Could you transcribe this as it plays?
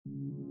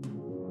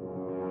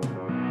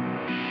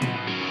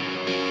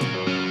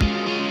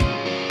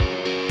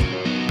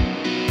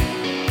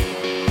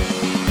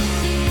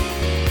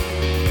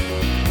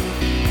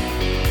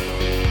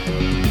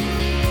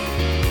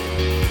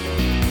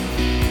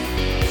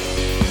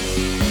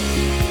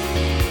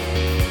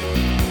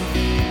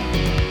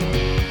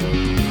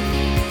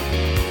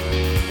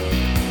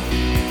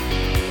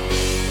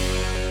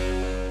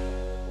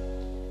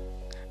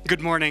Good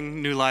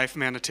morning, New Life,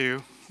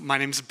 Manitou. My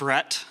name's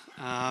Brett.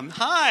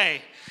 Hi,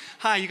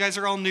 you guys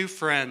are all new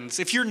friends.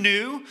 If you're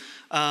new,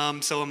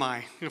 so am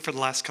I, for the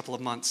last couple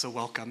of months, so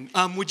welcome.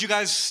 Would you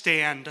guys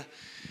stand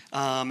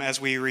as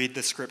we read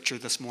the scripture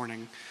this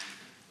morning?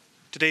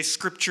 Today's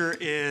scripture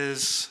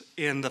is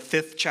in the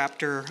 5th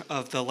chapter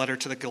of the letter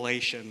to the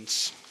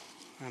Galatians.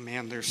 Oh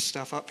man, there's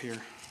stuff up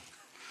here.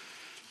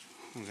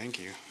 Oh, thank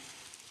you.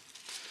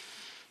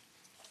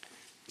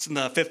 It's in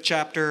the 5th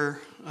chapter,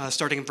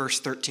 starting in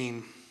verse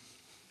 13.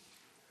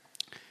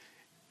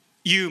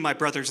 You, my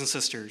brothers and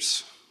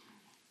sisters,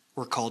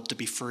 were called to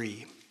be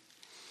free.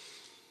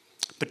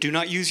 But do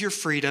not use your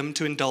freedom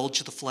to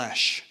indulge the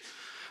flesh.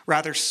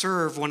 Rather,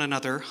 serve one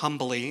another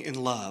humbly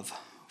in love.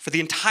 For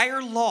the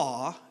entire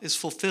law is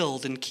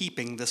fulfilled in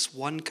keeping this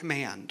one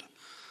command: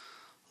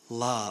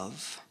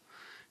 love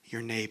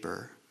your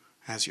neighbor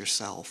as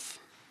yourself.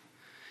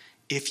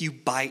 If you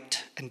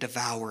bite and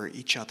devour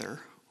each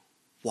other,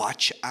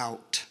 watch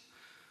out,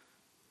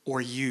 or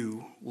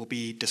you will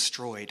be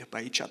destroyed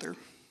by each other.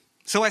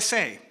 So I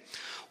say,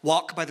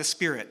 walk by the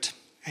Spirit,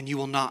 and you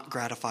will not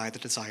gratify the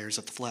desires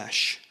of the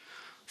flesh.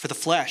 For the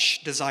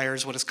flesh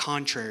desires what is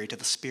contrary to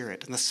the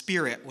Spirit, and the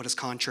Spirit what is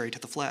contrary to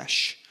the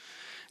flesh.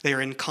 They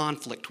are in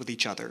conflict with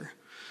each other,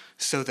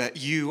 so that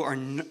you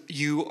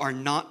are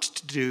not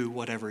to do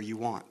whatever you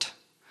want.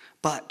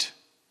 But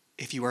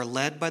if you are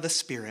led by the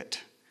Spirit,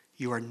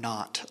 you are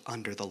not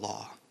under the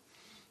law.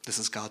 This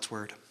is God's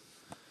word.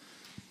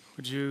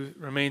 Would you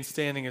remain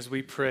standing as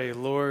we pray?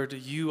 Lord,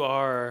 you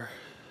are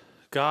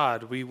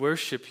God. We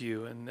worship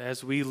you. And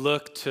as we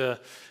look to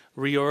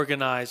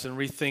reorganize and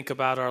rethink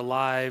about our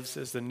lives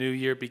as the new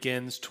year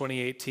begins,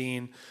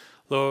 2018,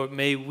 Lord,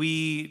 may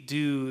we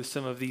do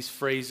some of these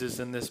phrases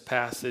in this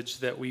passage,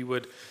 that we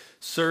would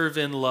serve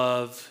in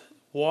love,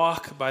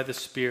 walk by the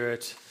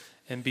Spirit,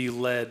 and be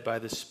led by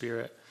the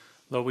Spirit.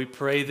 Lord, we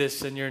pray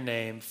this in your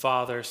name,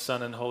 Father,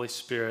 Son, and Holy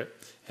Spirit,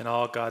 and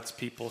all God's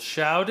people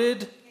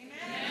shouted,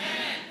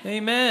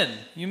 Amen.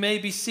 You may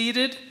be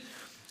seated.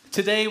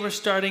 Today we're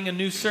starting a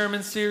new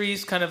sermon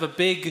series, kind of a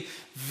big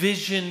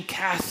vision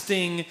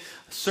casting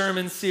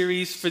sermon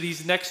series for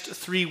these next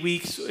 3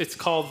 weeks. It's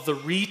called the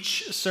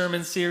Reach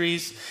Sermon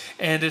Series,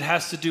 and it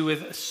has to do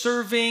with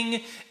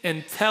serving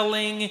and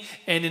telling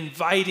and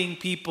inviting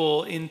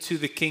people into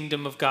the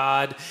kingdom of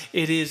God.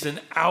 It is an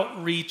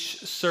outreach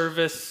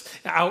service,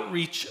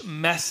 outreach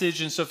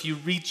message, and so if you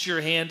reach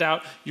your hand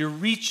out, you're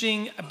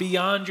reaching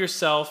beyond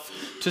yourself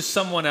to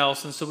someone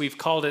else, and so we've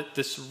called it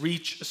this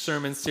Reach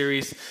Sermon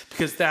Series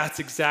because that's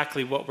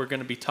exactly what we're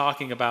going to be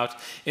talking about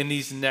in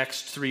these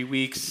next 3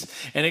 weeks,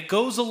 and it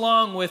goes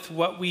along with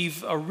what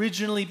we've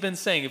originally been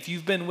saying. If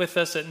you've been with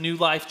us at New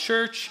Life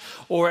Church,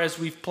 or as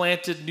we've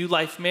planted New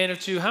Life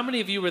Manitou, how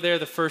many of you were there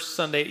the first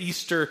Sunday,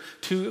 Easter?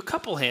 To a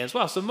couple hands.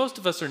 Wow, so most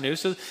of us are new.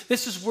 So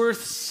this is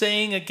worth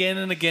saying again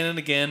and again and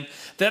again,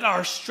 that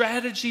our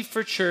strategy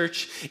for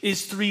church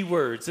is 3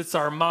 words. It's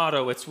our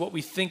motto. It's what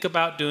we think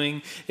about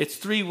doing. It's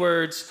 3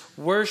 words: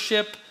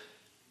 worship,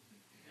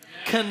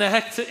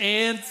 connect,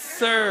 and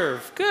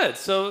serve. Good.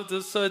 So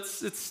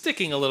it's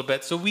sticking a little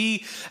bit. So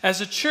we,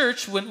 as a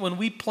church, when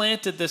we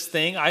planted this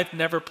thing, I've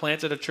never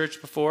planted a church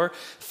before,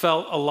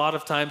 felt a lot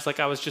of times like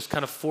I was just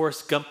kind of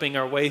Forrest Gumping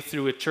our way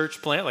through a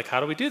church plant. Like, how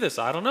do we do this?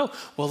 I don't know.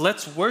 Well,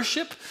 let's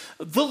worship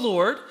the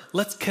Lord,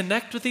 let's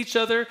connect with each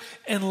other,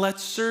 and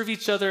let's serve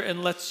each other,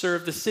 and let's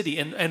serve the city.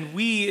 And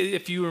we,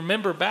 if you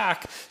remember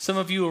back, some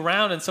of you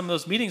around in some of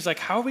those meetings, like,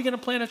 how are we going to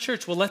plant a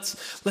church? Well,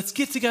 let's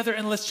get together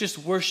and let's just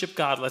worship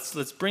God.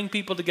 Let's bring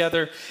people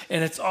together,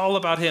 and it's all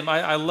about him.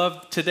 I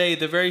love today,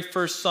 the very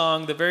first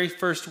song, the very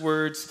first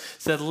words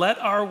said, let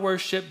our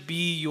worship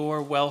be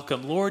your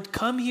welcome. Lord,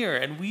 come here,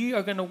 and we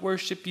are going to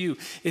worship you.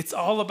 It's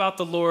all about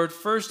the Lord.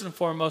 First and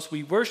foremost,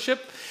 we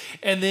worship,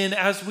 and then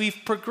as we've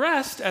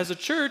progressed as a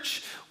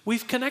church,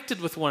 we've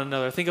connected with one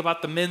another. Think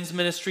about the men's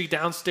ministry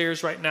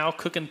downstairs right now,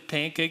 cooking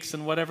pancakes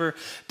and whatever.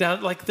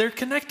 Like they're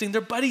connecting.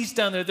 They're buddies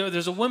down there.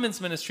 There's a women's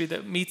ministry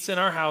that meets in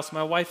our house.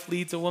 My wife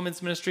leads a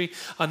women's ministry.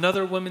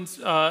 Another women's,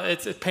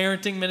 it's a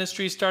parenting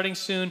ministry starting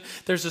soon.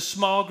 There's a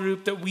small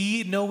group that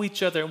we know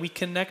each other and we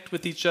connect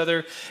with each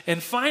other.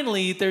 And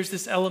finally, there's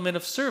this element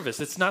of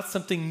service. It's not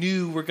something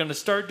new we're going to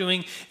start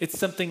doing. It's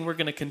something we're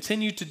going to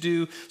continue to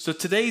do. So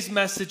today's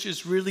message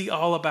is really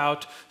all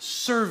about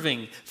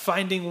serving,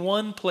 finding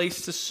one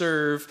place to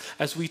serve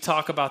as we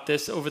talk about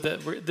this over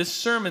this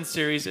sermon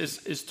series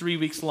is 3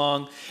 weeks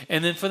long.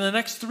 And then for the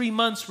next 3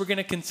 months, we're going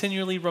to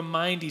continually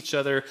remind each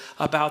other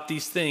about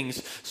these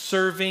things: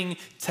 serving,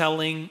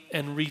 telling,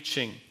 and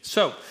reaching.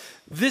 So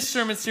this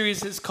sermon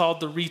series is called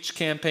the Reach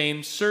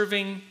Campaign: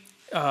 serving,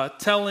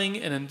 telling,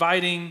 and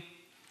inviting.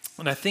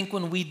 And I think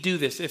when we do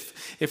this,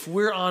 if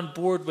we're on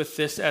board with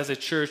this as a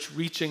church,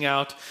 reaching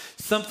out,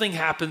 something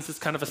happens. It's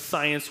kind of a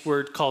science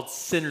word called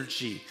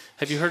synergy.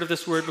 Have you heard of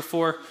this word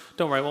before?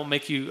 Don't worry, I won't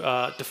make you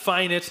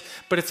define it,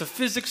 but it's a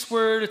physics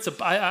word.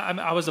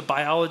 I was a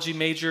biology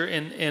major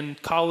in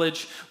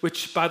college,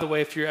 which, by the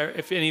way,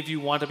 if any of you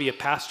want to be a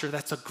pastor,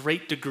 that's a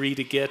great degree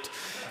to get,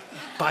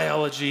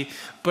 biology.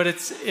 But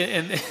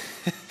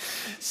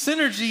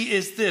Synergy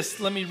is this.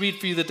 Let me read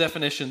for you the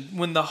definition.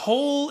 When the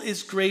whole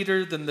is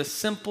greater than the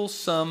simple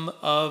sum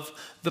of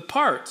the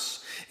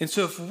parts. And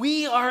so if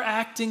we are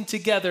acting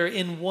together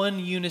in one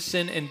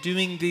unison and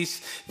doing these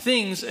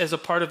things as a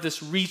part of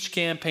this Reach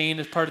campaign,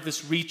 as part of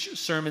this Reach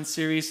sermon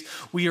series,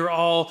 we are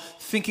all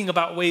thinking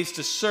about ways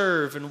to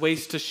serve and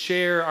ways to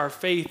share our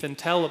faith and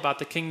tell about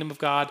the kingdom of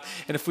God.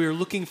 And if we are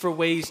looking for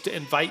ways to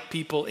invite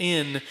people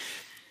in,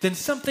 then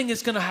something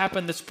is going to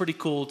happen that's pretty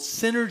cool.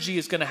 Synergy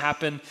is going to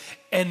happen,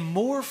 and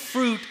more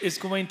fruit is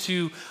going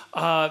to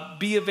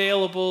be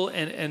available,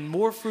 and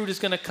more fruit is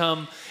going to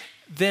come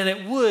than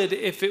it would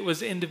if it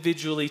was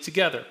individually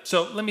together.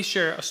 So let me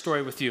share a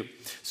story with you.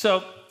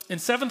 So in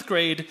 7th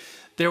grade,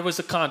 there was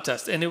a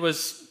contest, and it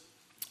was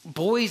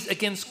boys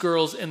against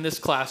girls in this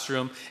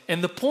classroom,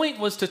 and the point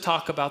was to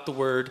talk about the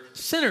word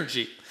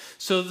synergy.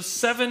 So the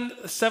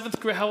seventh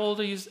grade, how old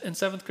are you in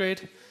 7th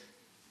grade?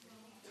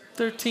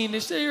 13,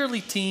 it's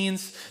early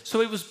teens. So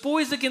it was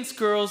boys against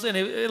girls, and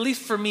at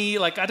least for me,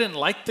 like I didn't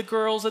like the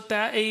girls at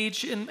that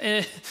age,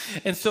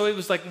 and so it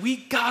was like we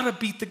gotta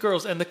beat the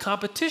girls, and the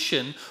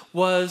competition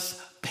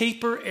was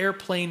paper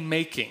airplane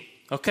making.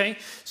 Okay,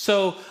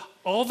 so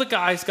all the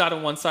guys got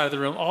on one side of the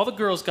room, all the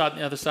girls got on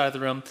the other side of the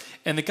room,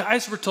 and the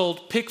guys were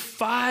told, pick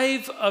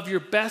 5 of your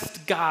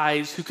best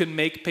guys who can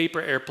make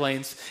paper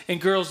airplanes, and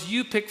girls,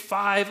 you pick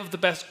 5 of the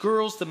best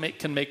girls that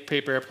can make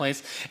paper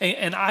airplanes,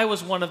 and I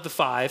was one of the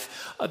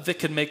 5 that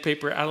could make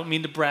paper. I don't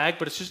mean to brag,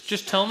 but it's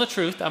just telling the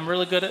truth. I'm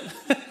really good at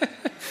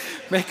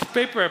making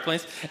paper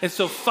airplanes. And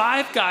so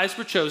 5 guys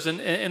were chosen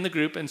in the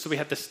group, and so we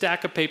had the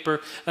stack of paper,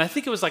 and I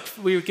think it was like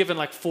we were given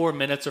like 4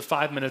 minutes or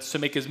 5 minutes to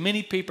make as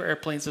many paper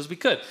airplanes as we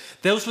could.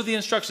 Those were the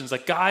instructions.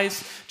 Like,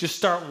 guys, just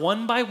start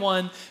one by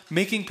one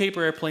making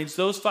paper airplanes.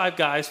 Those 5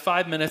 guys,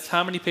 5 minutes,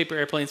 how many paper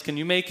airplanes can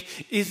you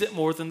make? Is it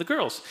more than the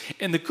girls?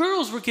 And the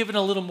girls were given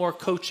a little more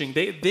coaching.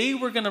 They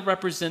were going to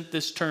represent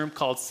this term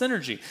called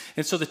synergy.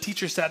 And so the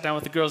teacher sat down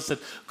with the girls and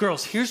said,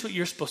 girls, here's what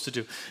you're supposed to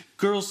do.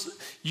 Girls,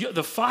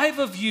 the 5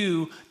 of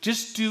you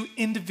just do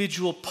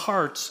individual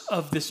parts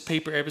of this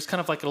paper airplane. It's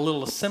kind of like a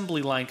little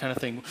assembly line kind of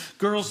thing.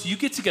 Girls, you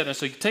get together.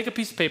 So you take a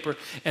piece of paper,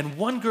 and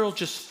one girl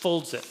just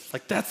folds it.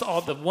 Like, that's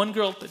all. The one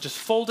girl that just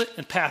fold it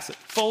and pass it.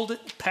 Fold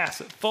it,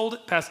 pass it. Fold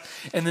it, pass it.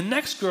 And the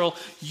next girl,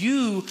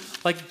 you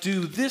like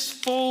do this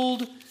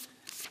fold,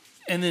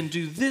 and then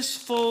do this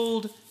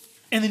fold,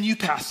 and then you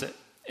pass it.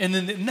 And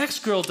then the next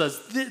girl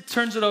does this,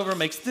 turns it over,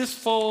 makes this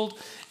fold,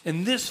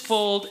 and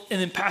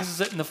then passes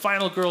it, and the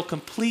final girl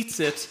completes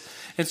it.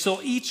 And so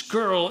each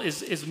girl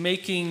is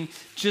making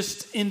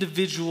just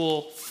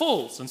individual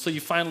folds. And so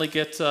you finally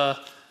get a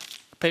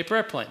paper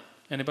airplane.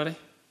 Anybody?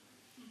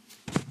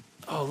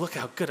 Oh, look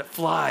how good it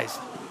flies.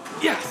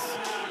 Yes.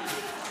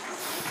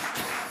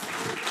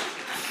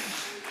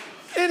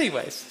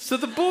 Anyways, so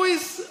the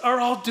boys are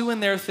all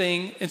doing their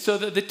thing, and so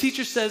the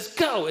teacher says,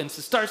 go, and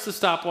so starts the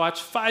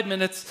stopwatch, 5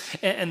 minutes,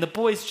 and the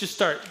boys just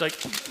start like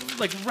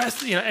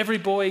rest, every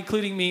boy,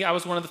 including me, I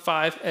was one of the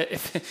 5,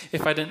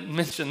 if I didn't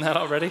mention that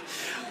already,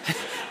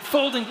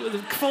 folding,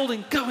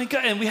 going,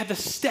 and we had the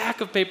stack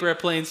of paper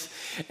airplanes,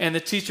 and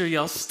the teacher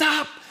yells,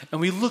 stop,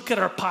 and we look at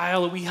our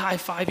pile, and we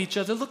high-five each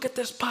other, look at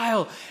this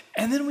pile,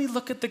 and then we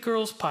look at the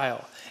girls'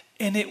 pile.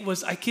 And it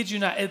was, I kid you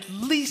not, at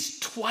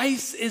least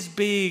twice as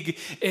big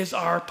as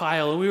our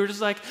pile. And we were just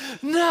like,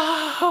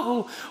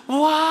 no,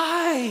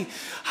 why?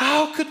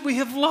 How could we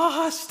have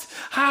lost?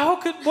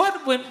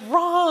 What went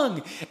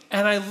wrong?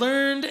 And I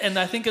learned, and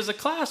I think as a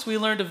class, we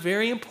learned a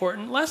very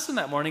important lesson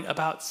that morning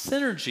about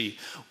synergy.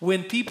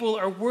 When people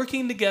are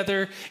working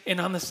together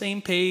and on the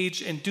same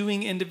page and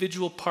doing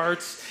individual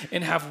parts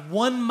and have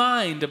one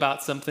mind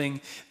about something,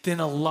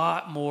 then a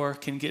lot more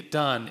can get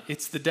done.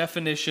 It's the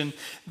definition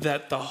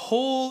that the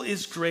whole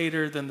is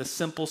greater than the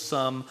simple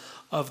sum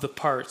of the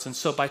parts. And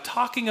so by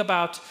talking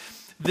about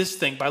this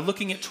thing, by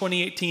looking at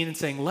 2018 and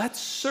saying, let's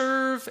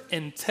serve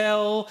and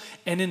tell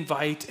and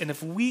invite, and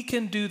if we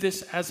can do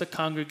this as a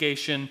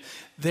congregation,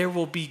 there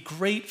will be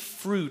great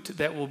fruit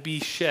that will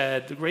be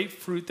shed, great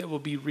fruit that will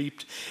be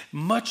reaped,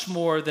 much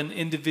more than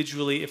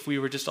individually if we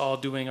were just all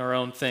doing our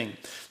own thing.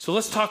 So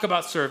let's talk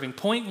about serving.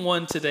 Point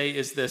 1 today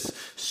is this: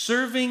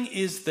 serving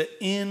is the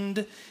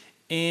end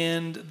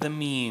and the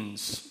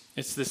means.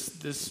 It's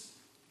this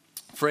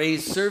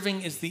phrase,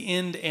 serving is the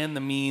end and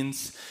the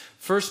means.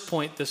 First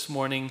point this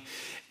morning,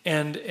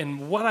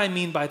 and what I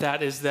mean by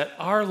that is that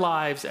our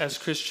lives as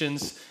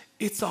Christians,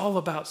 it's all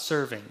about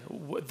serving.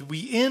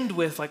 We end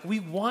with, we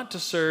want to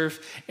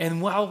serve,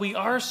 and while we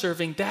are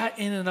serving, that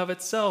in and of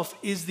itself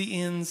is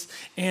the ends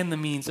and the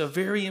means. A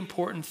very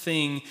important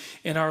thing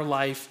in our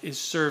life is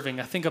serving.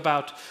 I think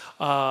about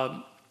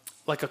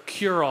like a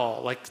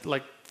cure-all,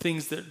 like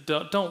things that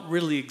don't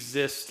really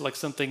exist, like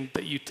something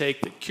that you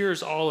take that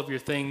cures all of your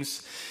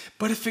things.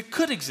 But if it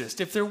could exist,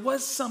 if there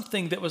was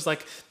something that was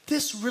like,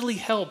 this really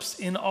helps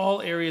in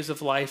all areas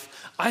of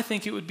life, I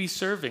think it would be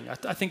serving.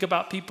 I think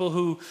about people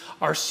who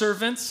are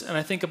servants, and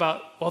I think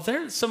about,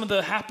 they're some of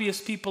the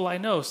happiest people I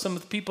know, some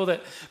of the people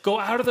that go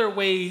out of their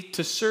way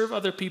to serve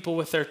other people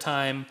with their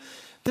time.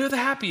 they're the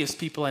happiest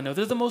people I know.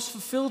 They're the most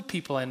fulfilled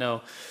people I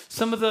know.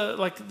 Some of the,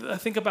 I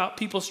think about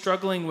people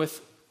struggling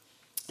with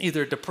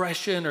either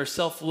depression or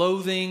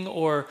self-loathing,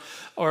 or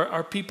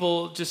are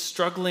people just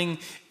struggling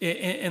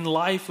in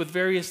life with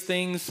various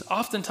things.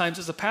 Oftentimes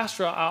as a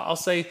pastor, I'll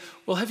say,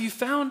 well, have you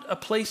found a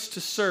place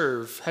to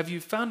serve? Have you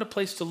found a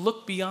place to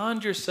look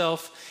beyond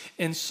yourself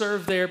and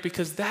serve there?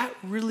 Because that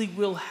really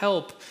will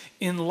help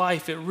in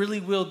life. It really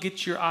will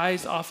get your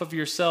eyes off of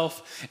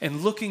yourself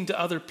and looking to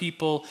other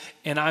people.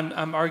 And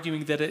I'm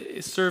arguing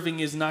that serving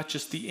is not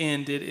just the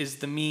end, it is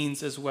the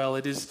means as well.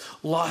 It is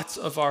lots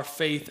of our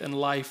faith and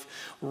life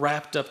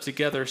wrapped up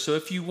together. So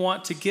if you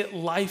want to get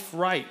life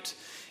right,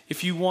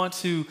 if you want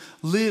to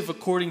live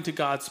according to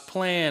God's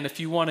plan, if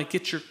you want to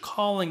get your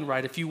calling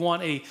right, if you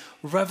want a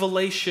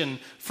revelation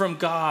from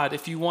God,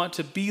 if you want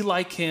to be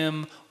like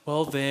him,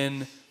 well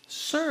then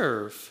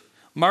serve.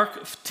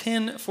 Mark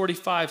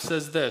 10:45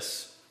 says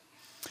this,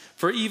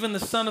 "For even the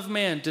Son of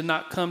Man did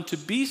not come to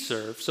be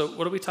served." So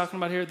what are we talking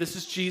about here? This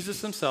is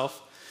Jesus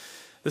himself.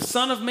 The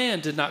Son of Man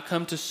did not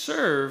come to be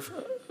served,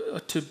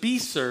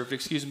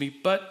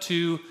 but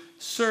to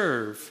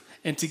serve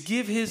and to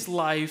give his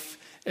life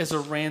as a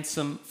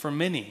ransom for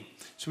many.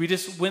 So we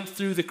just went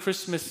through the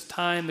Christmas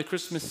time, the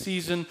Christmas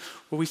season,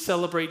 where we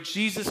celebrate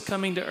Jesus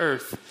coming to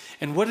earth.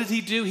 And what did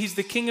he do? He's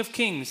the King of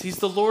Kings. He's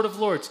the Lord of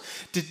Lords.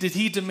 Did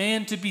he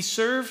demand to be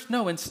served?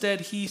 No, instead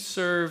he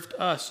served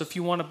us. So if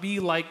you want to be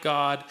like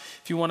God,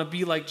 if you want to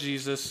be like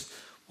Jesus,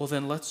 well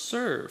then let's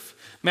serve.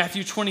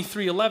 Matthew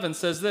 23:11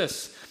 says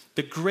this,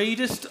 "The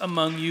greatest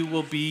among you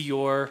will be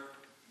your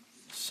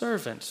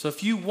servant." So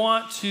if you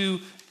want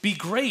to be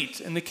great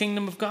in the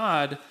kingdom of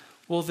God,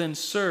 well then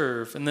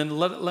serve. And then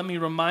let me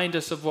remind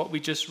us of what we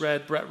just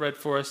read. Brett read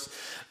for us.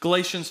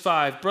 Galatians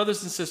 5.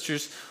 Brothers and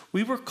sisters,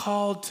 we were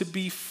called to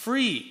be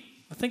free.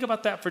 Now think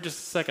about that for just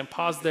a second.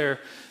 Pause there.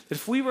 That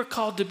if we were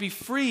called to be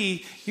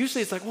free,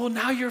 usually it's like, well,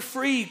 now you're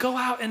free. Go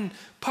out and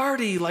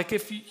party. Like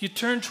if you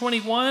turn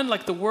 21,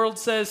 like the world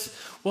says,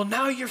 well,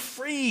 now you're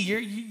free.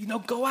 You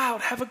go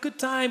out, have a good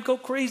time, go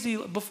crazy.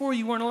 Before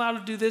you weren't allowed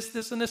to do this,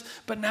 this, and this,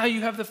 but now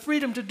you have the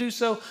freedom to do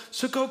so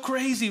go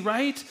crazy,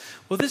 right?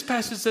 Well, this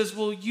passage says,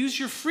 well, use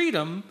your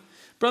freedom.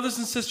 Brothers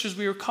and sisters,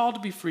 we are called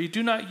to be free.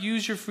 Do not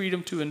use your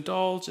freedom to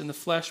indulge in the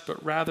flesh,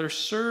 but rather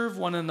serve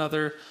one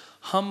another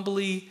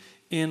humbly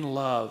in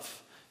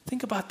love.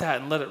 Think about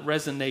that and let it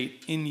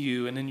resonate in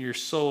you and in your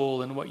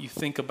soul and what you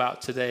think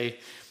about today.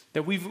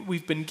 That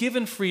we've been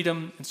given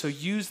freedom, and so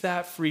use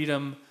that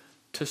freedom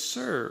to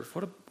serve.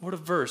 What a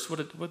verse.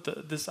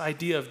 This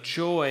idea of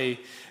joy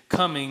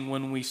coming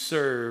when we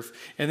serve.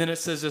 And then it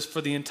says this, for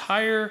the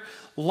entire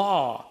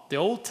law, the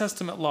Old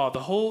Testament law,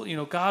 the whole,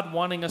 God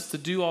wanting us to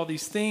do all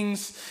these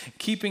things,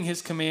 keeping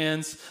his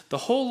commands, the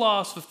whole law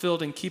is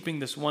fulfilled in keeping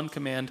this one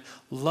command: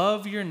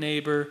 love your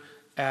neighbor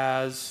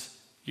as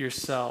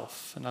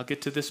yourself. And I'll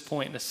get to this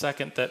point in a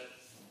second,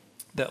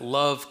 that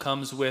love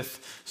comes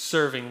with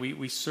serving.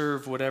 We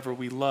serve whatever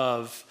we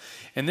love.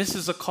 And this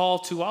is a call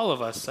to all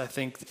of us, I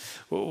think,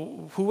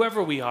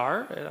 whoever we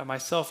are,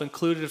 myself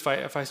included.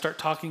 If I start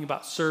talking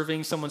about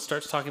serving, someone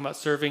starts talking about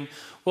serving,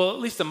 well, at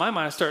least in my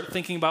mind, I start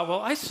thinking about,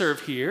 well, I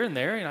serve here and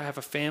there. I have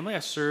a family, I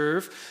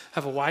serve,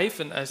 have a wife,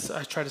 and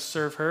I try to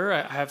serve her.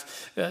 I have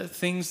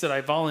things that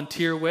I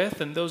volunteer with,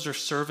 and those are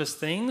service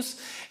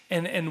things.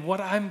 And what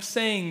I'm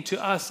saying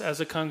to us as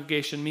a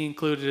congregation, me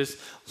included,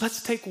 is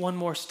let's take one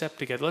more step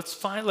together.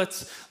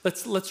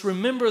 Let's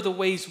remember the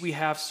ways we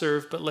have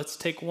served, but let's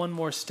take one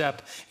more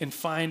step and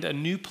find a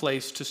new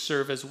place to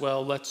serve as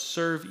well. Let's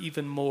serve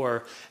even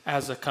more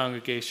as a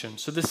congregation.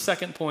 So this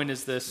second point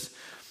is this: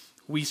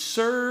 we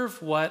serve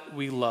what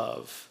we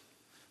love.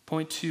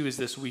 Point 2 is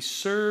this: we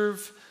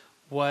serve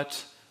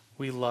what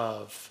we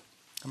love.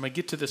 I'm going to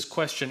get to this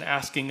question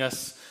asking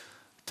us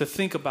to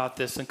think about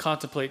this and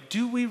contemplate,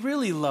 do we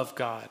really love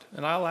God?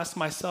 And I'll ask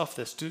myself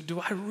this, do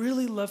I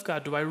really love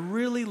God? Do I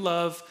really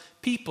love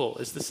people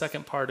is the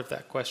second part of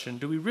that question.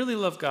 Do we really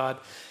love God,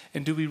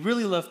 and do we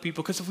really love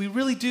people? Because if we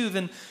really do,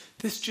 then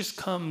this just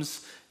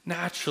comes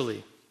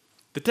naturally.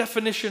 The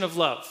definition of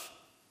love,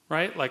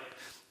 right? Like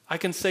I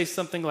can say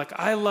something like,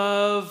 I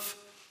love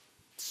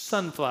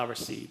sunflower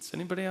seeds.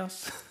 Anybody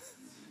else?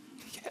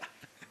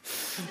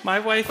 My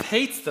wife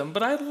hates them,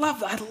 but I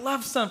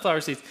love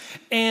sunflower seeds.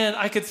 And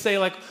I could say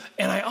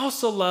and I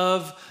also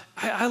love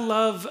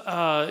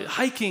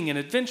hiking and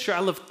adventure. I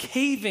love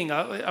caving.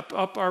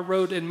 Up our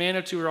road in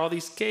Manitou are all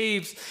these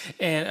caves,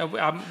 and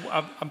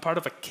I'm part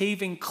of a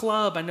caving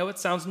club. I know it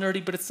sounds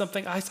nerdy, but it's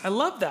something I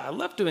love that. I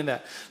love doing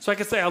that. So I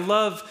can say I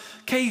love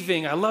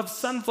caving. I love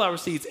sunflower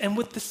seeds. And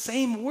with the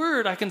same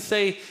word, I can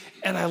say,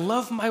 and I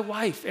love my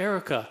wife,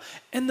 Erica.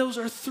 And those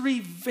are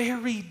 3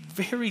 very,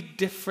 very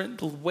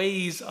different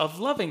ways of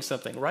loving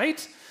something,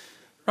 right?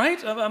 Right?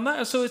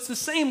 So it's the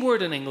same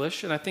word in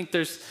English, and I think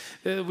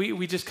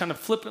we just kind of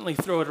flippantly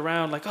throw it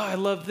around like, oh, I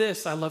love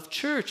this. I love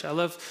church. I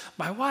love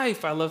my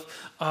wife. I love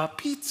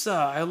pizza.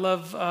 I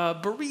love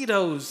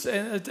burritos,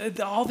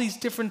 and all these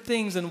different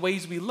things and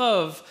ways we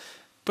love,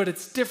 but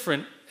it's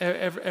different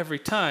every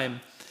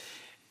time.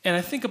 And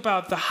I think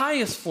about the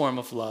highest form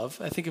of love.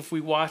 I think if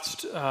we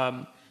watched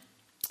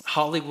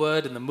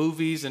Hollywood and the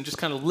movies and just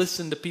kind of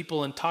listen to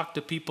people and talk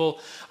to people,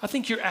 I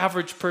think your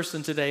average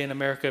person today in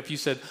America, if you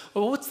said,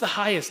 well, what's the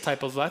highest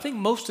type of love? I think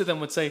most of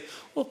them would say,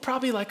 well,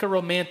 probably like a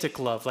romantic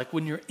love. Like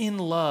when you're in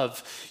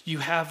love, you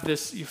have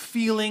this you're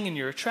feeling and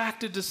you're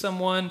attracted to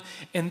someone,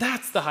 and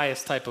that's the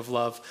highest type of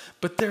love.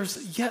 But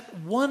there's yet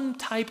one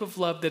type of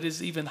love that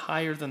is even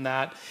higher than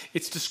that.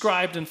 It's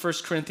described in 1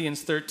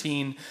 Corinthians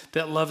 13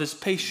 that love is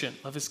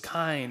patient, love is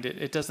kind,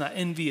 it does not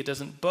envy, it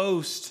doesn't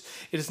boast,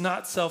 it is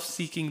not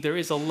self-seeking. There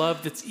is a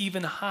love that's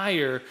even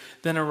higher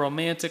than a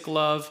romantic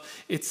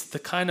love. It's the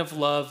kind of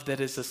love that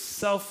is a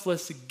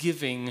selfless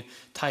giving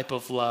type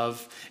of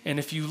love. And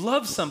if you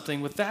love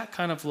something with that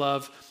kind of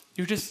love,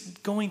 you're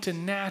just going to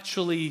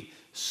naturally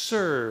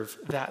serve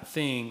that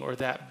thing or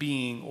that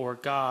being or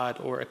God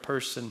or a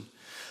person.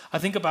 I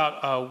think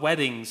about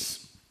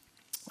weddings.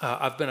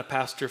 I've been a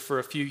pastor for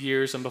a few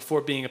years, and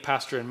before being a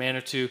pastor in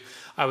Manitou,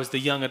 I was the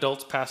young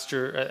adults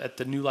pastor at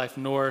the New Life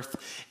North,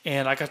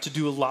 and I got to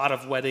do a lot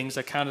of weddings.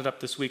 I counted up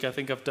this week. I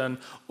think I've done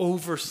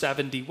over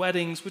 70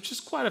 weddings, which is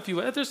quite a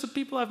few. There's some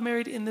people I've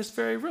married in this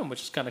very room,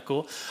 which is kind of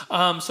cool.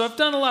 So I've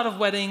done a lot of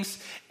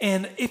weddings,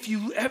 and if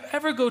you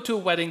ever go to a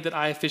wedding that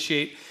I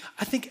officiate,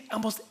 I think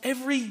almost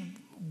every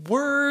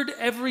word,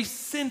 every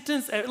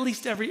sentence, at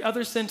least every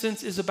other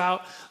sentence is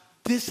about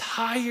this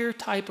higher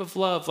type of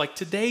love. Like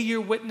today you're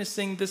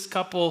witnessing this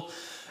couple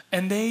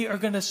and they are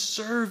going to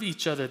serve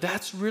each other.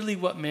 That's really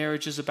what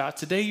marriage is about.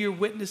 Today you're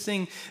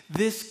witnessing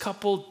this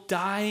couple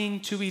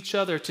dying to each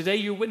other. Today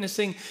you're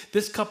witnessing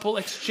this couple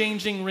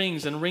exchanging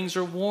rings, and rings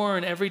are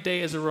worn every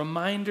day as a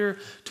reminder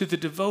to the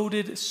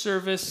devoted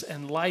service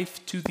and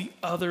life to the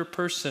other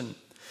person.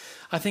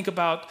 I think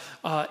about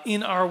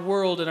in our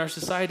world, in our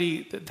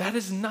society,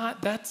 that's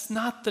not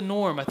the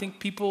norm. I think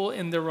people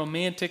in their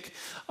romanticized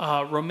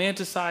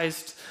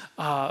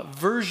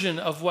version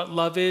of what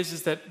love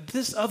is that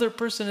this other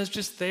person is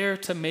just there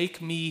to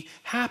make me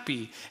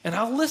happy. And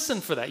I'll listen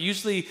for that.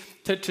 Usually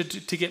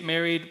to get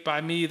married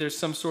by me, there's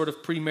some sort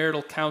of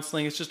premarital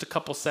counseling. It's just a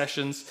couple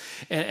sessions,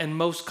 and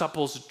most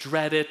couples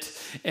dread it,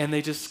 and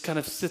they just kind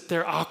of sit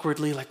there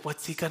awkwardly like,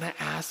 what's he going to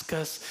ask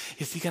us?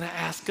 Is he going to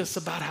ask us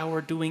about how we're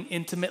doing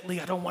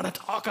intimately? I don't want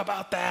to talk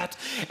about that.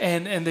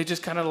 And they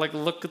just kind of like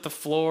look at the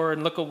floor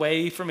and look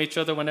away from each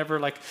other whenever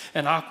like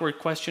an awkward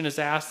question is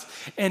asked.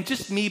 And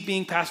just me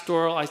being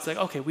pastoral, I say,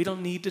 okay, we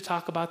don't need to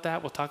talk about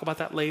that. We'll talk about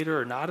that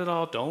later, or not at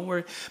all. Don't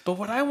worry. But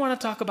what I want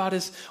to talk about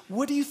is,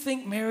 what do you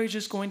think marriage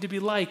is going to be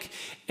like?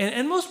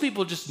 And most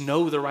people just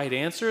know the right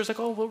answer. It's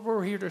like, oh, well,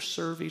 we're here to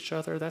serve each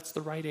other. That's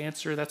the right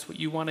answer. That's what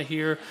you want to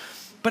hear.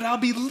 But I'll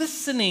be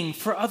listening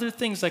for other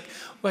things. Like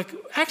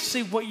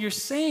actually what you're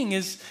saying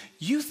is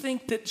you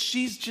think that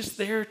she's just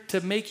there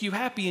to make you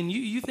happy, and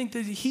you think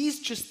that he's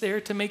just there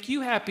to make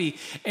you happy,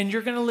 and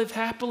you're going to live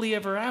happily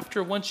ever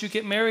after once you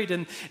get married,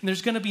 and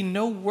there's going to be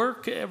no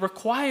work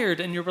required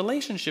in your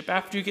relationship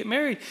after you get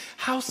married.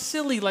 How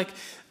silly. Like,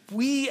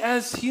 we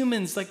as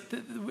humans, like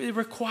it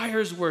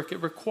requires work.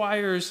 It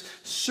requires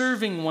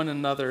serving one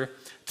another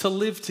to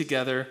live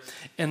together.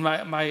 And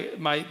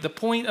the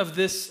point of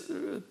this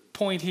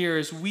point here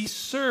is we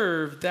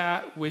serve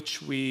that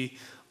which we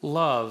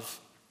love.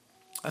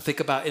 I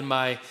think about in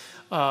my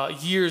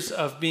years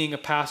of being a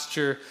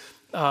pastor,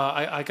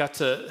 I got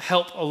to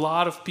help a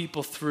lot of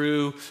people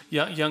through,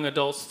 young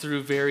adults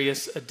through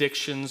various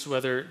addictions,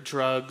 whether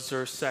drugs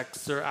or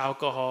sex or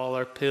alcohol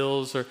or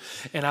pills.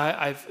 And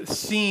I've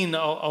seen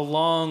a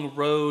long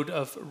road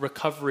of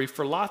recovery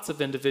for lots of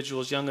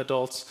individuals, young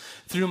adults,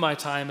 through my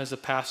time as a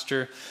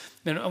pastor.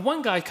 And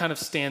one guy kind of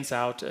stands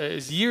out.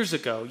 Is years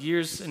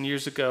and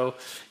years ago,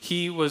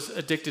 he was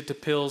addicted to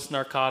pills,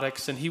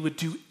 narcotics, and he would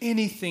do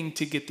anything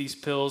to get these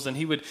pills. And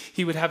he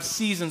would have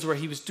seasons where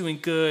he was doing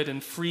good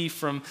and free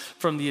from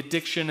the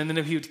addiction, and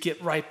then he would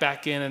get right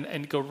back in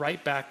and go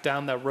right back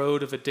down that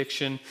road of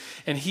addiction.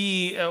 And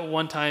he,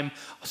 one time,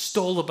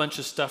 stole a bunch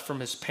of stuff from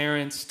his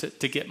parents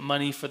to get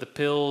money for the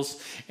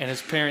pills, and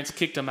his parents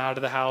kicked him out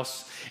of the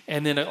house.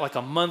 And then like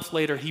a month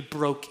later, he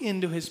broke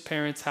into his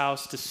parents'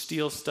 house to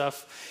steal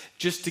stuff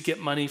just to get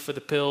money for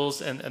the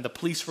pills, and the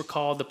police were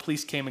called. The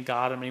police came and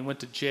got him, and he went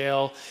to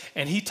jail.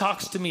 And he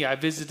talks to me. I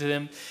visited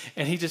him,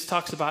 and he just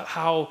talks about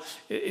how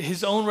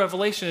his own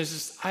revelation is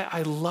just,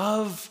 I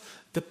love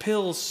the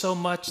pills so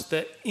much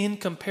that in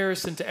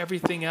comparison to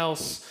everything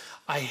else,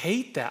 I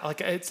hate that.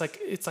 It's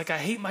like I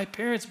hate my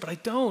parents, but I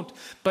don't.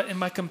 But in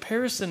my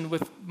comparison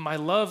with my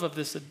love of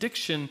this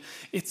addiction,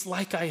 it's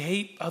like I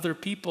hate other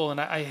people, and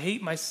I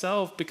hate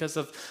myself because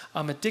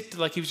I'm addicted.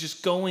 Like he was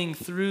just going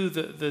through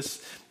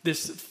this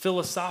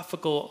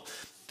philosophical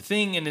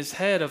thing in his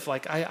head of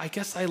like, I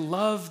guess I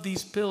love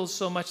these pills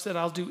so much that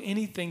I'll do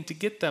anything to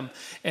get them.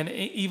 And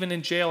even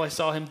in jail, I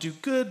saw him do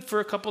good for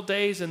a couple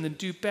days and then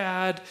do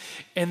bad.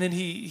 And then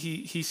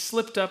he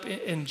slipped up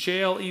in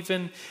jail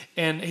even,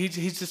 and he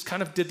just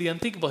kind of did the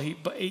unthinkable.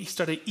 He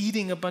started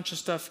eating a bunch of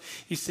stuff.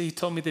 He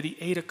told me that he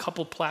ate a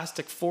couple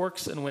plastic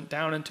forks and went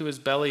down into his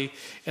belly,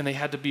 and they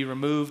had to be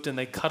removed, and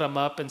they cut him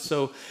up. And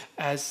so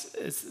as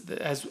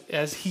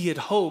he had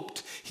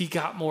hoped, he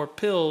got more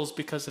pills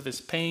because of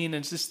his pain.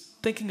 And just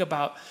thinking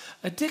about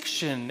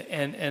addiction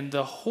and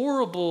the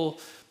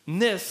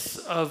horribleness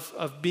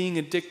of being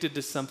addicted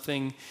to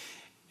something.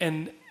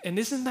 And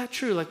isn't that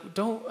true? Like,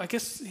 I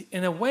guess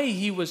in a way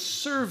he was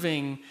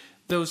serving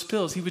those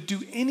pills. He would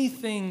do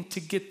anything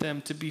to get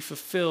them to be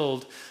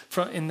fulfilled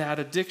in that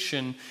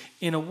addiction.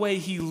 In a way,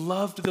 he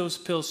loved those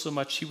pills so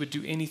much he would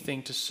do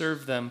anything to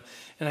serve them.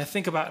 And I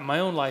think about in my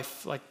own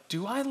life, like,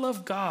 do I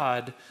love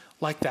God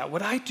like that?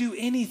 Would I do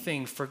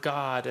anything for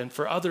God and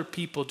for other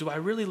people? Do I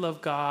really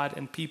love God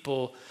and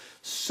people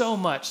so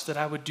much that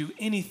I would do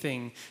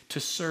anything to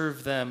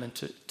serve them and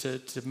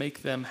to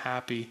make them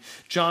happy?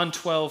 John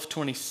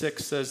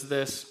 12:26 says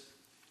this.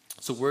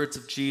 It's the words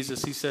of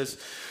Jesus. He says,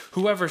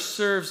 "Whoever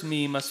serves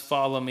me must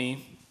follow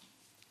me,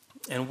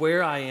 and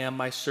where I am,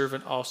 my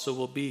servant also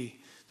will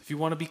be." If you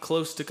want to be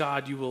close to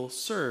God, you will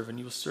serve, and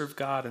you will serve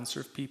God and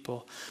serve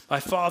people. "My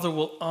Father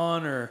will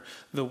honor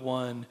the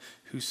one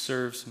who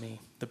serves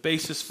me." The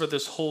basis for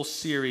this whole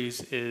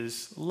series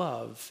is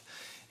love.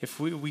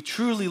 If we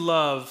truly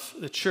love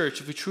the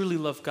church, if we truly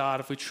love God,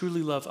 if we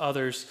truly love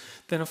others,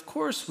 then of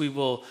course we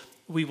will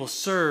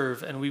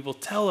serve, and we will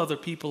tell other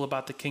people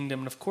about the kingdom.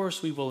 And of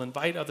course we will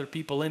invite other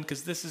people in,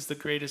 because this is the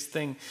greatest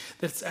thing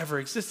that's ever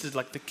existed,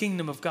 like the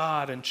kingdom of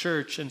God and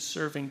church and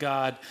serving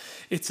God.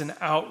 It's an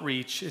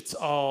outreach. It's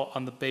all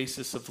on the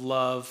basis of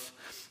love.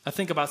 I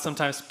think about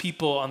sometimes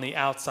people on the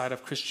outside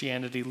of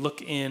Christianity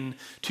look in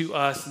to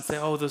us and say,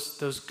 oh,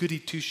 those goody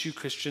two-shoe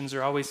Christians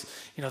are always,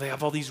 they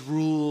have all these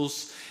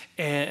rules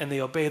and they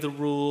obey the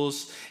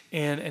rules.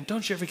 And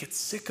don't you ever get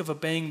sick of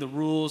obeying the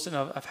rules? And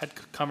I've had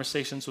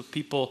conversations with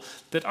people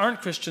that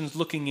aren't Christians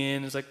looking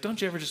in. It's like,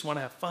 don't you ever just want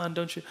to have fun?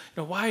 Don't you?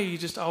 Why are you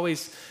just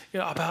always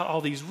about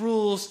all these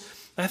rules?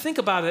 And I think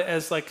about it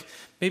as like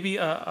maybe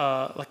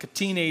like a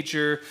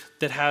teenager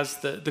that has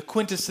the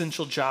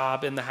quintessential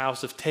job in the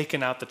house of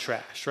taking out the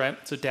trash, right?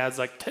 So dad's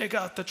like, take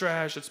out the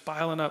trash, it's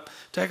piling up,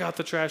 take out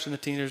the trash. And the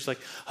teenager's like,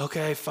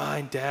 okay,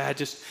 fine, Dad,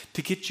 just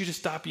to get you to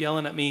stop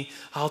yelling at me,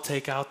 I'll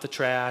take out the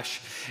trash.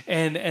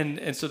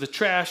 And so the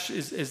trash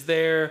is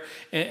there,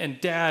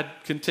 and Dad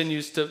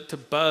continues to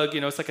bug,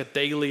 it's like a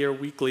daily or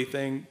weekly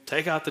thing,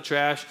 take out the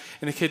trash.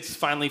 And the kid's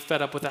finally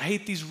fed up with it. I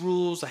hate these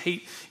rules, I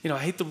hate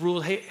the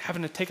rules, I hate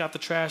having to take out the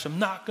trash, I'm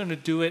not going to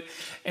do it.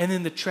 And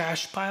then the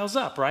trash piles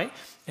up, right?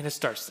 And it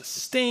starts to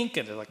stink,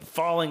 and it's like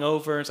falling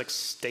over. It's like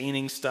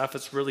staining stuff.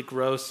 It's really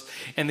gross.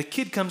 And the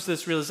kid comes to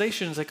this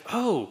realization. It's like,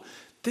 oh,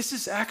 this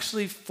is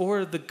actually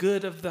for the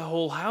good of the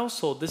whole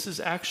household. This is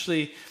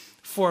actually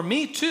for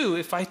me too.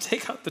 If I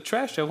take out the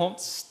trash, I won't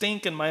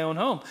stink in my own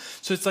home.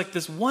 So it's like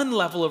this one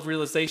level of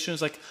realization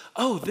is like,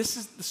 oh, this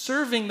is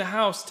serving the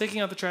house,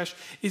 taking out the trash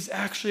is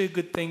actually a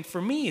good thing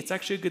for me. It's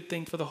actually a good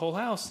thing for the whole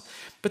house.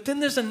 But then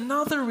there's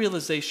another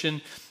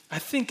realization. I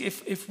think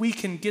if we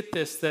can get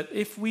this, that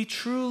if we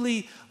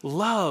truly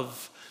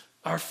love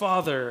our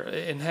Father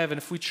in heaven,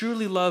 if we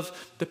truly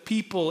love the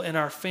people in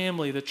our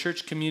family, the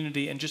church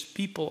community, and just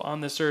people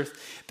on this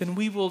earth, then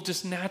we will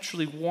just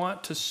naturally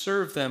want to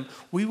serve them.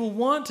 We will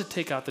want to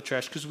take out the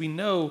trash because we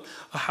know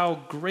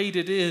how great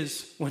it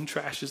is when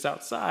trash is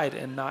outside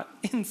and not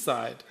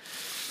inside.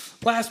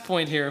 Last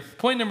point here,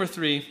 point number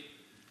 3.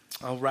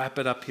 I'll wrap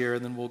it up here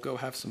and then we'll go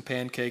have some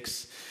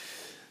pancakes.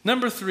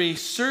 Number 3,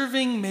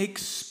 serving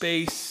makes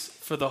space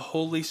for the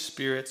Holy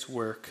Spirit's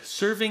work.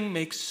 Serving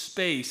makes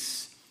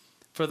space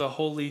for the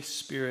Holy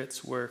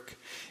Spirit's work.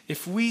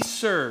 If we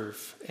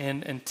serve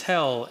and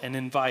tell and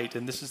invite,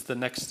 and this is the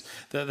next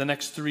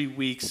 3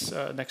 weeks,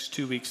 next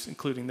 2 weeks,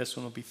 including this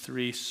one will be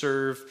 3,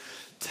 serve,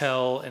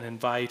 tell, and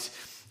invite.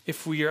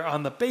 If we are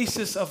on the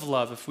basis of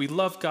love, if we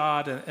love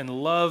God and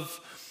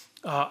love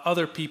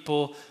other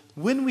people,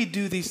 when we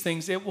do these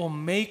things, it will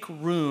make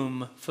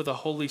room for the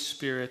Holy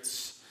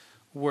Spirit's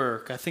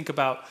work. I think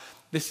about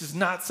this is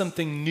not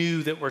something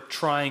new that we're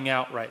trying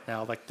out right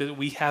now, like that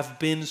we have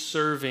been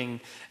serving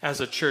as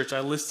a church.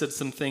 I listed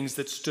some things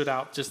that stood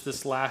out just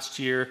this last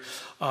year.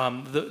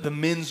 The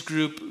men's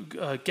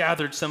group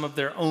gathered some of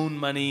their own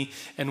money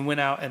and went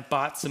out and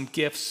bought some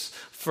gifts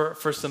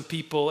for some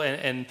people,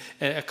 and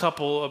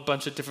a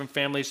bunch of different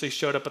families. They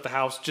showed up at the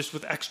house just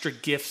with extra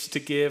gifts to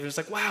give. And it's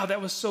like, wow,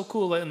 that was so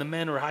cool. And the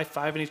men were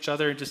high-fiving each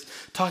other and just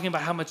talking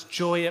about how much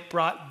joy it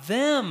brought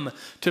them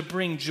to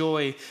bring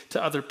joy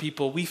to other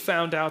people. We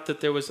found out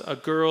that there was a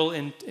girl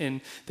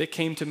that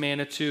came to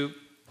Manitou,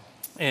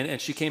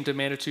 And she came to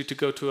Manitou to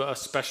go to a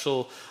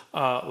special,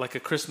 like a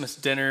Christmas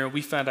dinner.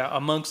 We found out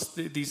amongst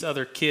these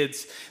other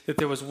kids that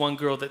there was one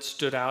girl that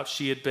stood out.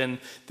 She had been,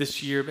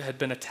 this year, had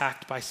been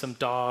attacked by some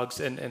dogs,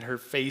 and her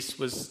face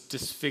was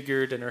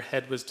disfigured and her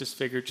head was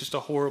disfigured. Just a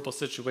horrible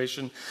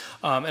situation.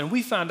 And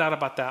we found out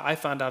about that. I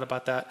found out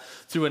about that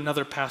through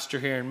another pastor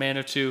here in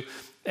Manitou.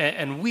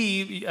 And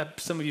we,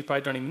 some of you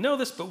probably don't even know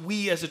this, but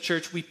we as a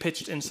church, we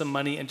pitched in some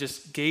money and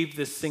just gave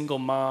this single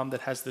mom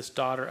that has this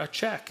daughter a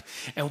check.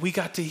 And we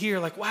got to hear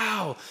like,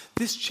 wow,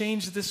 this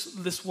changed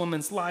this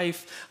woman's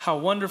life, how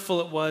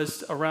wonderful it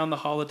was around the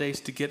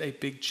holidays to get a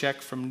big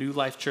check from New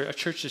Life Church, a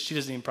church that she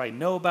doesn't even probably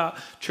know about,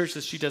 church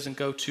that she doesn't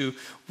go to.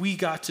 We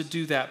got to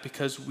do that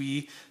because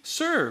we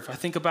serve. I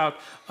think about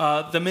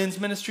the men's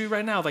ministry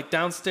right now, like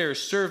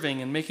downstairs serving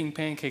and making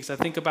pancakes. I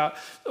think about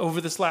over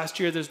this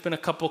last year, there's been a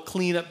couple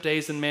cleanup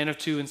days in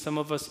Manitou, and some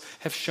of us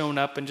have shown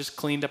up and just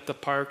cleaned up the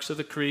parks or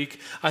the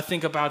creek. I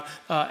think about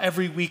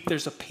every week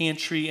there's a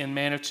pantry in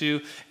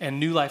Manitou, and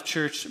New Life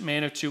Church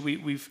Manitou.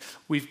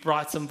 We've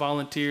brought some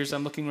volunteers.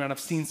 I'm looking around. I've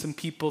seen some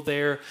people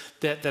there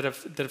that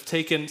have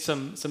taken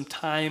some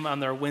time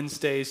on their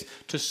Wednesdays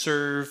to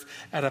serve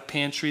at a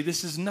pantry.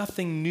 This is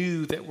nothing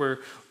new that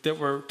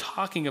we're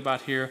talking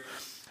about here,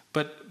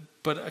 but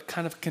a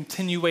kind of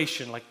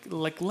continuation, like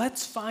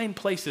let's find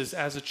places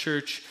as a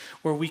church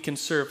where we can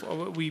serve.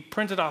 We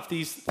printed off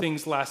these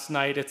things last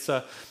night. It's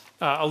a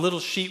little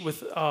sheet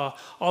with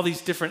all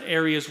these different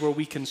areas where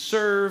we can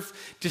serve,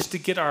 just to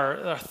get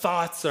our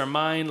thoughts, our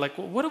mind, like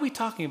what are we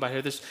talking about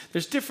here?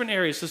 There's different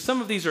areas. So some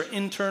of these are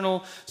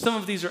internal, some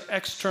of these are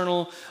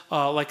external.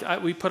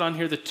 We put on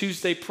here the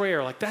Tuesday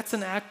prayer, like that's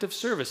an act of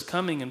service,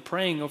 coming and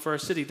praying over our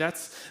city.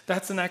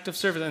 That's an act of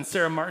service. And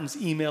Sarah Martin's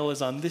email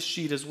is on this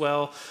sheet as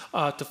well,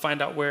 to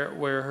find out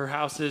where her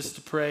house is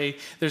to pray.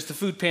 There's the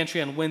food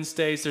pantry on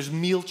Wednesdays. There's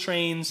meal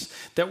trains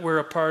that we're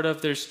a part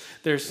of. There's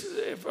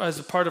as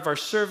a part of our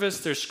service,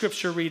 there's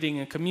scripture reading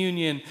and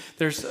communion.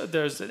 There's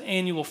an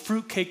annual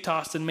fruit cake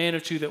toss in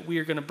Manitou that we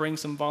are going to bring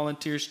some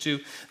volunteers to.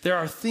 There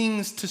are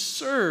things to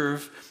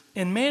serve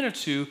in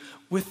Manitou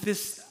with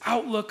this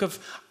outlook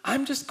of,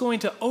 I'm just going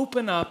to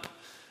open up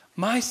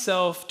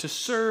myself to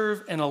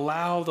serve and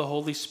allow the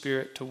Holy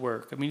Spirit to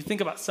work. I mean, you think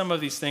about some of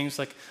these things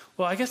like,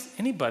 well, I guess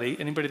anybody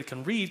that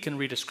can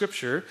read a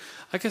scripture.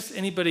 I guess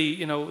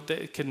anybody,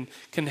 that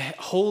can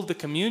hold the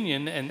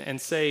communion and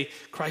say,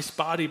 Christ's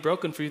body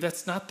broken for you,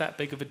 that's not that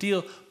big of a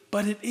deal.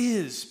 But it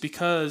is,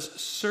 because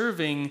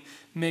serving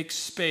makes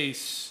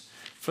space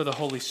for the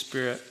Holy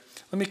Spirit.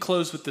 Let me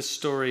close with this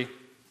story.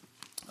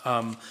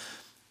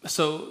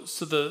 So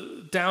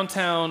the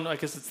downtown, I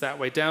guess it's that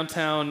way,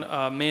 downtown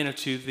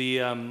Manitou,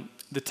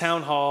 the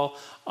town hall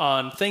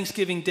on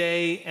Thanksgiving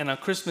Day and on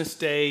Christmas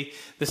Day,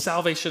 the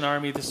Salvation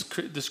Army,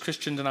 this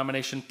Christian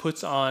denomination,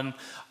 puts on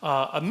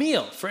a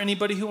meal for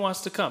anybody who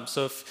wants to come.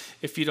 So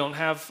if you don't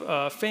have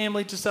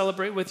family to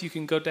celebrate with, you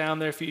can go down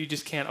there. If you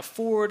just can't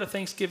afford a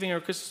Thanksgiving or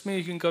a Christmas meal,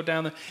 you can go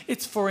down there.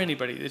 It's for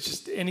anybody. It's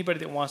just anybody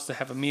that wants to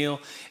have a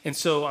meal. And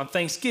so on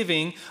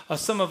Thanksgiving,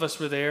 some of us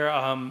were there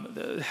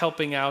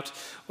helping out.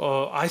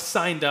 I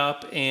signed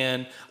up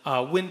and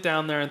went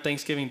down there on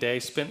Thanksgiving Day,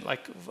 spent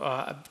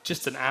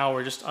just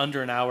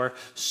under an hour,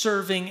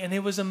 serving, and it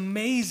was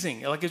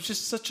amazing. Like, it's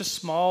just such a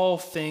small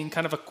thing,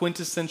 kind of a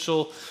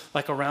quintessential,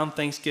 like around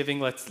Thanksgiving,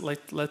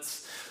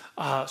 let's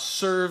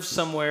serve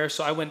somewhere.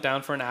 So I went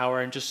down for an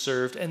hour and just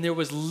served, and there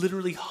was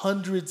literally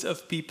hundreds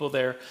of people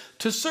there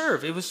to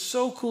serve. It was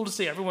so cool to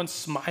see everyone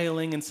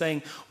smiling and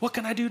saying, what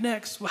can I do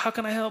next? How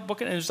can I help?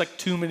 And there's like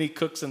too many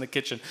cooks in the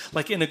kitchen,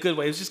 like in a good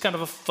way. It was just kind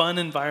of a fun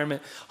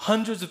environment.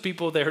 Hundreds of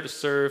people there to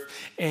serve,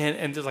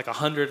 and there's like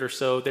 100 or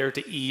so there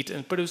to eat.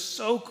 But it was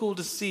so cool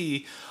to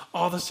see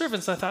all the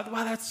servants. I thought,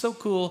 wow, that's so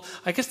cool.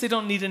 I guess they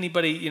don't need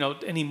anybody,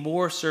 any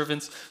more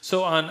servants.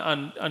 So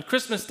on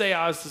Christmas Day,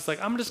 I was just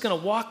like, I'm just going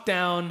to walk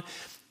down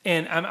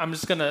and I'm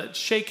just going to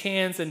shake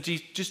hands and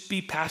just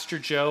be Pastor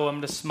Joe. I'm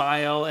going to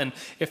smile. And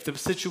if the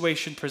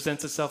situation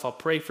presents itself, I'll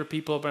pray for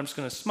people. But I'm just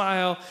going to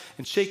smile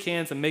and shake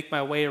hands and make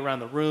my way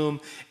around the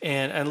room.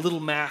 And little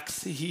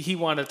Max, he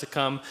wanted to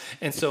come.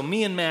 And so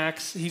me and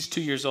Max, he's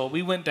 2 years old,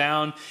 we went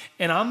down.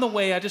 And on the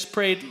way, I just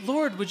prayed,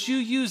 Lord, would you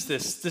use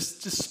this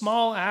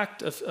small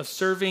act of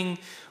serving?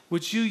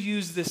 Would you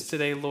use this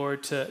today,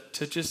 Lord, to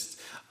just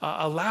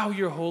allow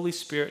your Holy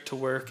Spirit to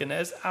work? And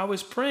as I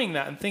was praying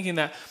that and thinking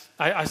that,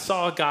 I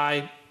saw a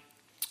guy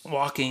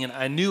walking, and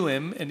I knew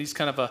him, and he's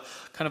kind of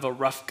a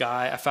rough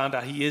guy. I found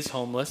out he is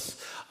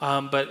homeless,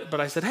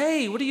 but I said,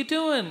 "Hey, what are you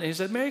doing?" And he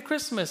said, "Merry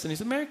Christmas." And he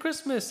said, "Merry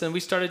Christmas." And we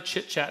started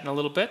chit-chatting a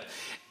little bit,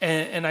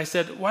 and I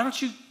said, "Why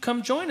don't you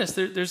come join us?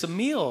 There's a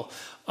meal.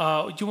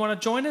 Do you want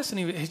to join us?"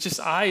 And his just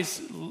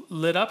eyes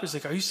lit up. He's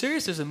like, "Are you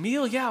serious? There's a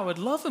meal? Yeah, I would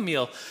love a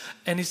meal."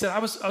 And he said, I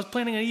was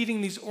planning on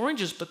eating these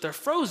oranges, but they're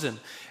frozen."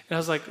 And I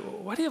was like,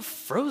 "Why do you have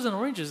frozen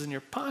oranges in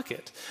your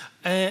pocket?"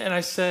 And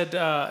I said,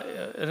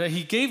 and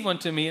he gave one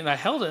to me, and I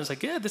held it. And I was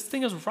like, "Yeah, this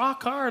thing is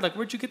rock hard. Like,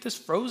 where'd you get this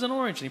frozen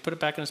orange?" And he put it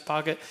back in his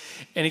pocket,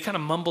 and he kind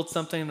of mumbled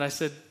something. And I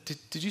said,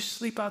 Did you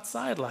sleep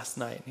outside last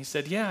night?" And he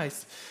said, "Yeah,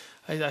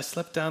 I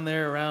slept down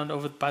there around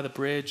over by the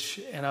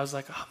bridge, and I was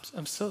like,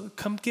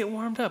 come get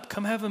warmed up.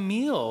 Come have a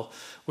meal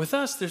with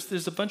us.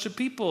 There's a bunch of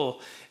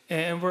people,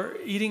 and we're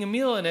eating a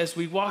meal. And as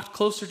we walked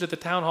closer to the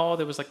town hall,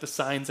 there was like the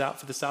signs out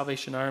for the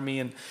Salvation Army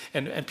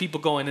and people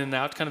going in and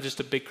out, kind of just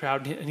a big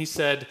crowd. And he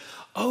said,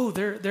 oh,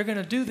 they're going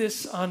to do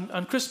this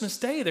on Christmas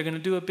Day. They're going to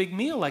do a big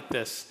meal like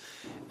this.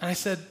 And I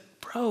said,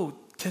 bro,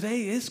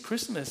 today is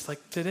Christmas.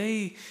 Like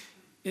today,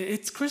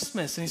 it's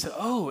Christmas. And he said,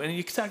 oh, and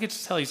I could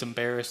just tell he's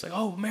embarrassed. Like,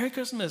 oh, Merry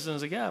Christmas. And I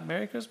was like, yeah,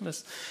 Merry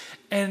Christmas.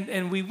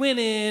 And we went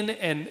in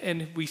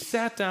and we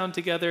sat down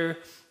together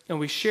and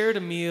we shared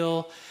a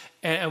meal.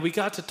 And we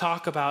got to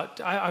talk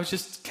about, I was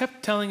just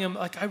kept telling him,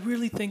 like, I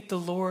really think the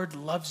Lord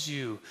loves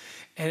you.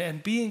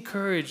 And be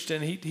encouraged.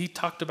 And he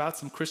talked about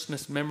some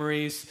Christmas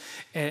memories.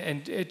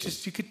 And it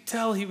just, you could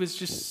tell he was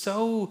just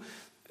so,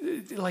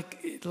 like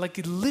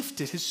it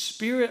lifted. His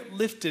spirit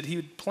lifted. He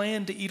had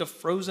planned to eat a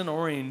frozen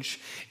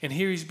orange. And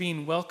here he's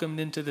being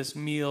welcomed into this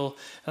meal.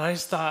 And I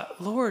just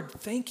thought, Lord,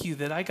 thank you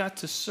that I got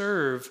to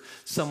serve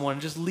someone,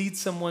 just lead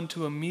someone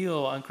to a meal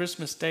on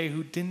Christmas Day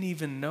who didn't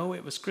even know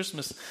it was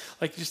Christmas.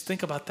 Like, just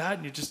think about that.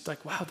 And you're just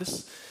like, wow,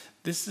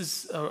 this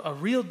is a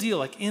real deal.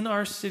 Like, in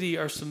our city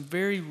are some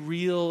very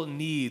real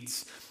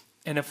needs.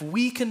 And if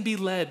we can be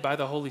led by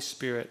the Holy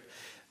Spirit,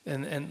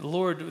 and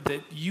Lord,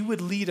 that you would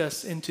lead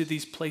us into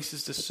these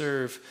places to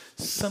serve,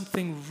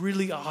 something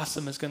really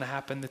awesome is going to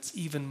happen that's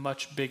even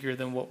much bigger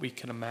than what we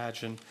can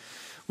imagine.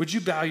 Would you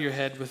bow your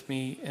head with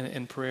me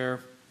in prayer?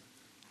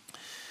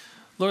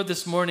 Lord,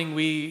 this morning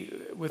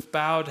with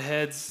bowed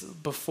heads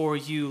before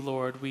you,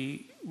 Lord,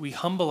 we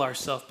humble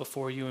ourselves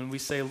before you and we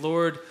say,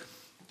 Lord,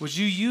 would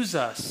you use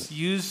us?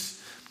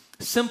 Use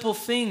simple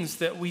things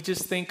that we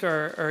just think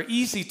are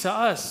easy to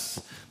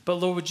us. But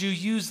Lord, would you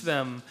use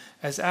them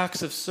as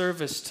acts of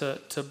service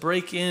to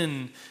break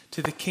in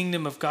to the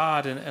kingdom of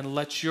God and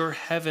let your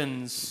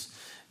heavens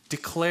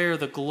declare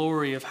the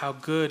glory of how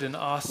good and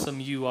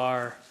awesome you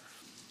are.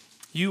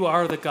 You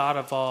are the God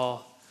of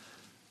all.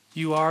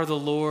 You are the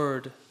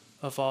Lord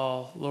of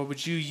all. Lord,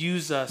 would you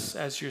use us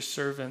as your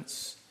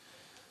servants?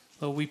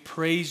 Lord, we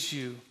praise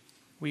you.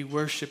 We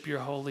worship your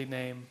holy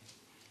name.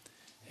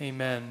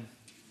 Amen.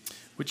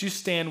 Would you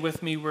stand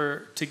with me?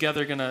 We're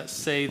together going to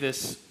say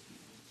this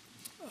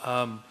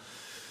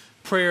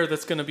prayer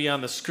that's going to be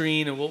on the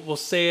screen, and we'll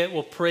say it,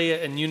 we'll pray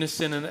it in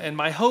unison. And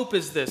my hope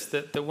is this,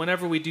 that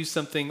whenever we do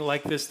something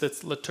like this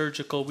that's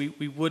liturgical,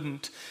 we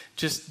wouldn't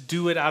just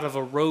do it out of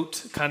a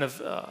rote kind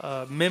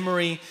of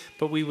memory,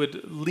 but we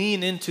would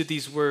lean into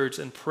these words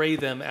and pray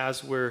them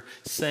as we're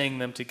saying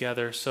them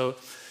together. So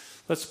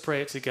let's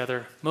pray it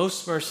together.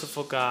 Most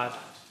merciful God,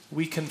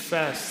 we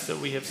confess that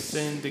we have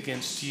sinned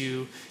against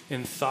you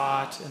in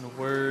thought and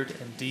word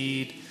and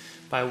deed,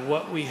 by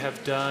what we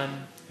have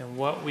done and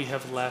what we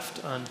have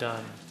left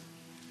undone.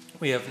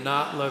 We have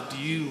not loved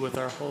you with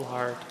our whole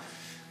heart.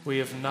 We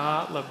have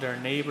not loved our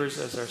neighbors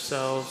as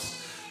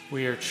ourselves.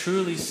 We are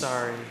truly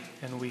sorry,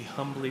 and we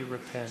humbly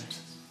repent.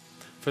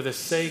 For the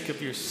sake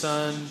of your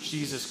Son,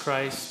 Jesus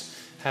Christ,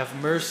 have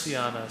mercy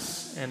on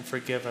us and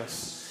forgive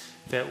us,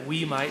 that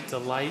we might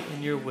delight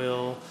in your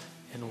will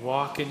and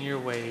walk in your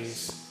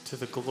ways to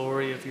the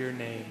glory of your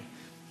name.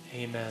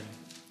 Amen.